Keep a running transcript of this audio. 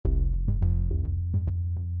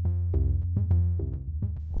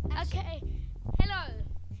Okay, hello,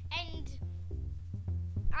 and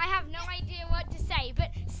I have no idea what to say,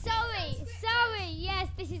 but sorry, yes,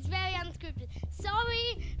 this is very unscripted.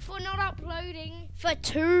 Sorry for not uploading. For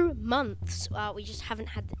 2 months. We just haven't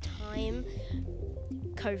had the time.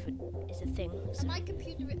 COVID is a thing. So.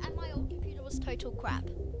 And my old computer was total crap.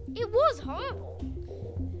 It was horrible.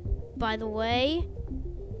 By the way...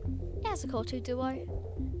 It has a call to, do I?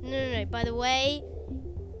 No. By the way,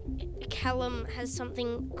 Callum has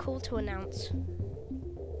something cool to announce.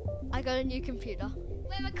 I got a new computer.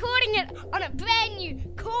 We're recording it on a brand new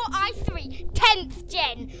Core i3 10th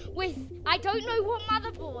gen with I don't know what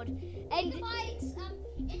motherboard. And It is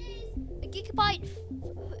a Gigabyte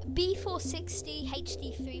B460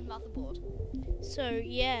 HD3 motherboard. So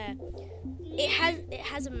yeah, it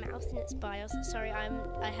has a mouse in its BIOS. Sorry, I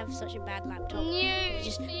have such a bad laptop. It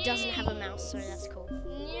just doesn't have a mouse, so that's cool.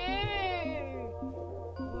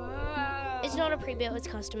 Wow. It's not a pre-built, it's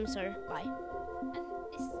custom. So bye.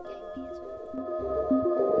 This is getting weird.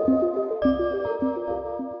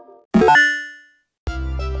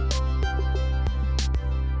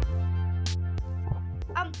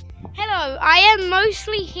 Hello, I am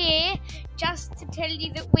mostly here just to tell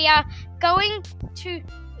you that we are going to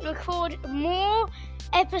record more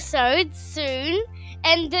episodes soon,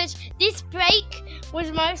 and that this break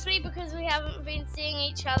was mostly because we haven't been seeing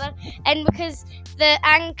each other, and because the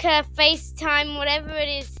Anchor FaceTime whatever it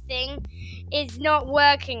is thing is not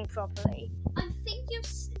working properly. I'm thinking of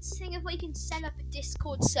seeing if we can set up a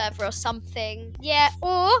Discord server or something. Yeah,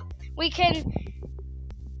 or we can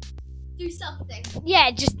Do something.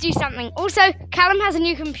 just do something. Also, Callum has a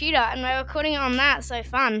new computer and we're recording it on that, so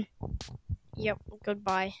fun. Yep.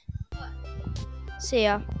 Goodbye. What? See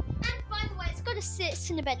ya. And by the way, it's got a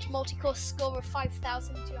Cinebench multi-core score of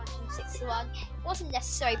 5,261. Wasn't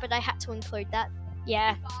necessary, but I had to include that.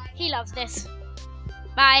 Yeah, Bye. he loves this.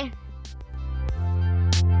 Bye.